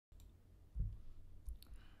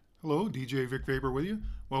Hello, DJ Vic Vapor with you.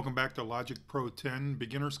 Welcome back to Logic Pro 10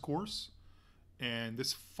 Beginners course. And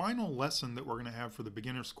this final lesson that we're going to have for the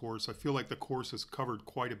Beginners course, I feel like the course has covered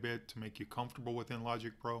quite a bit to make you comfortable within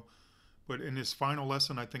Logic Pro. But in this final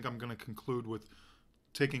lesson, I think I'm going to conclude with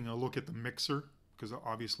taking a look at the mixer, because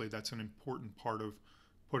obviously that's an important part of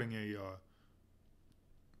putting a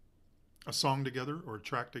song together or a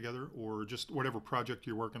track together, or just whatever project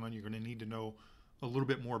you're working on. You're going to need to know a little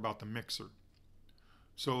bit more about the mixer.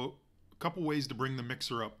 So a couple ways to bring the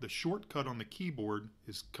mixer up. The shortcut on the keyboard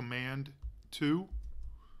is Command 2,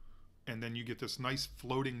 and then you get this nice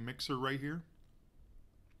floating mixer right here.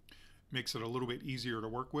 Makes it a little bit easier to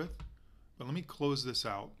work with. But let me close this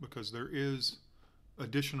out because there is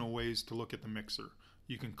additional ways to look at the mixer.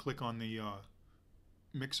 You can click on the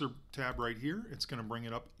mixer tab right here. It's going to bring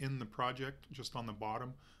it up in the project just on the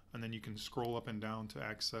bottom, and then you can scroll up and down to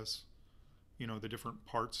access the different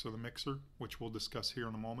parts of the mixer, which we'll discuss here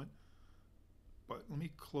in a moment. But let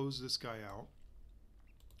me close this guy out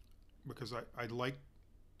because I like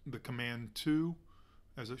the Command 2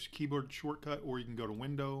 as a keyboard shortcut, or you can go to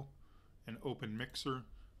Window and open Mixer,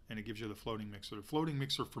 and it gives you the floating mixer. The floating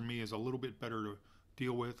mixer for me is a little bit better to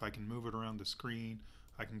deal with. I can move it around the screen.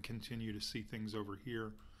 I can continue to see things over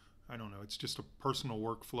here. I don't know. It's just a personal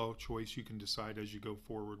workflow choice. You can decide as you go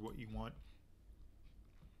forward what you want.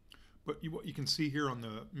 But what you can see here on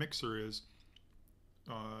the mixer is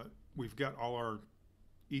we've got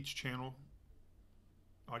each channel,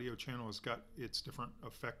 audio channel has got its different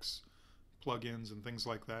effects, plugins, and things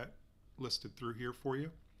like that listed through here for you.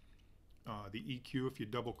 The EQ, if you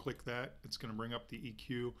double click that, it's going to bring up the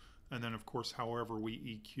EQ. And then, of course, however we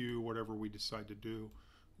EQ, whatever we decide to do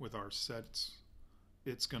with our sets,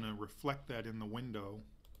 it's going to reflect that in the window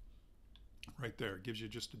right there. It gives you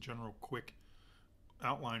just a general quick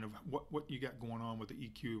outline of what you got going on with the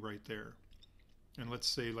EQ right there. And let's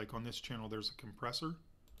say like on this channel there's a compressor.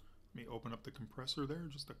 Let me open up the compressor there,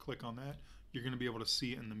 just to click on that. You're going to be able to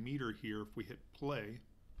see in the meter here, if we hit play,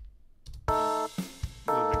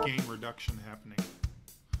 the gain reduction happening.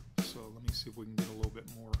 So let me see if we can get a little bit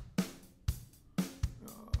more.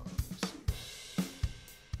 Let's see.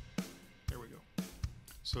 There we go.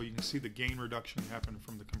 So you can see the gain reduction happen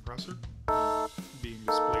from the compressor being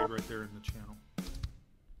displayed right there in the channel.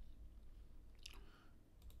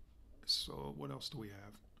 So what else do we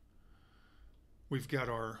have? We've got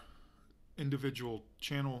our individual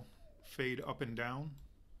channel fade up and down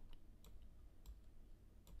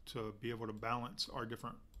to be able to balance our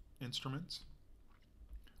different instruments.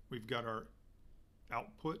 We've got our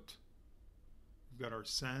output. We've got our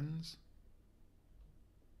sends.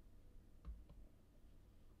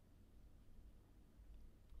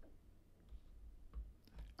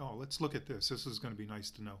 Oh, let's look at this. This is going to be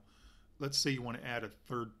nice to know. Let's say you want to add a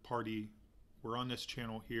third party. We're on this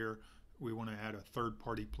channel here. We want to add a third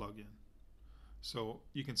party plugin. So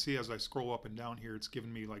you can see as I scroll up and down here, it's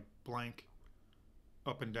giving me like blank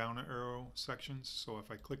up and down arrow sections. So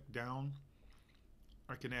if I click down,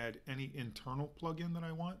 I can add any internal plugin that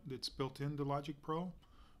I want that's built into Logic Pro,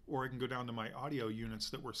 or I can go down to my audio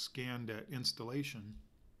units that were scanned at installation,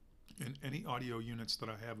 and any audio units that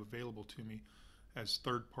I have available to me as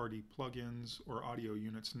third-party plugins or audio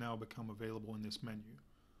units now become available in this menu.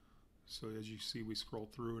 So as you see, we scroll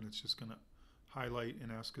through and it's just going to highlight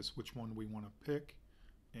and ask us which one we want to pick.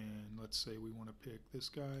 And let's say we want to pick this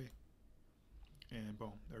guy, and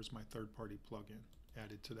boom, there's my third-party plugin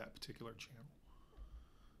added to that particular channel.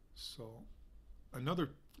 So another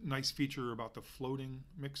nice feature about the floating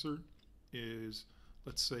mixer is,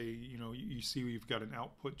 let's say you see we've got an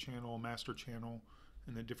output channel, a master channel,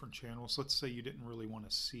 and the different channels. Let's say you didn't really want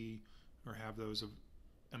to see or have those.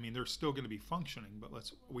 I mean, they're still going to be functioning, but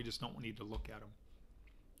we just don't need to look at them.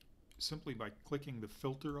 Simply by clicking the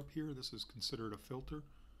filter up here, this is considered a filter.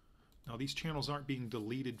 Now these channels aren't being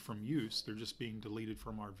deleted from use, they're just being deleted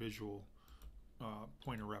from our visual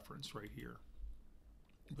point of reference right here.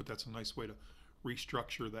 But that's a nice way to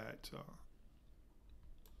restructure that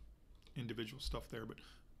individual stuff there. But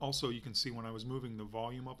also you can see when I was moving the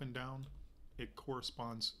volume up and down, it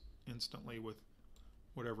corresponds instantly with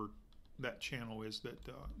whatever that channel is that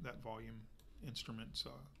that volume instrument's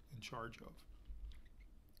in charge of.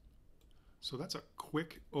 So that's a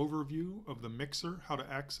quick overview of the mixer, how to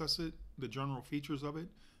access it, the general features of it,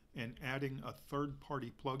 and adding a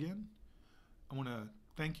third-party plugin. I want to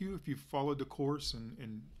thank you if you followed the course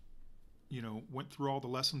and went through all the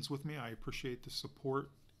lessons with me. I appreciate the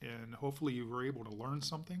support, and hopefully you were able to learn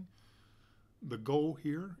something. The goal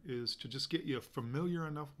here is to just get you familiar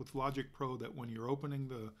enough with Logic Pro that when you're opening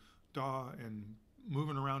the DAW and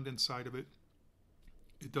moving around inside of it,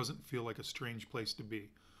 it doesn't feel like a strange place to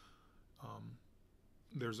be.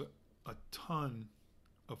 There's a ton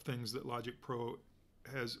of things that Logic Pro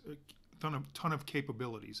has, a ton of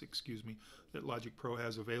capabilities, excuse me, that Logic Pro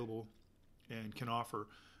has available and can offer.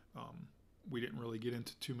 We didn't really get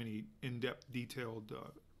into too many in-depth, detailed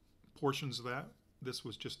portions of that. This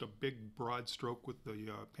was just a big, broad stroke with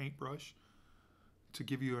the paintbrush to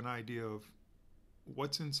give you an idea of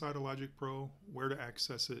what's inside of Logic Pro, where to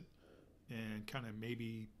access it, and kind of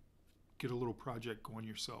maybe get a little project going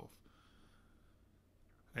yourself.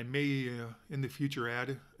 I may in the future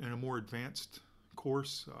add in a more advanced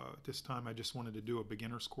course. This time I just wanted to do a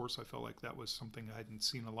beginner's course. I felt like that was something I hadn't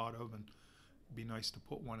seen a lot of, and it'd be nice to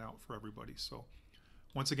put one out for everybody. So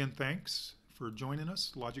once again, thanks for joining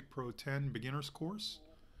us, Logic Pro 10 beginner's course,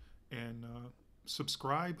 and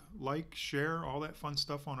subscribe, like, share, all that fun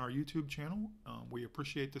stuff on our YouTube channel. We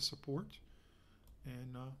appreciate the support,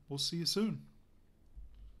 and we'll see you soon.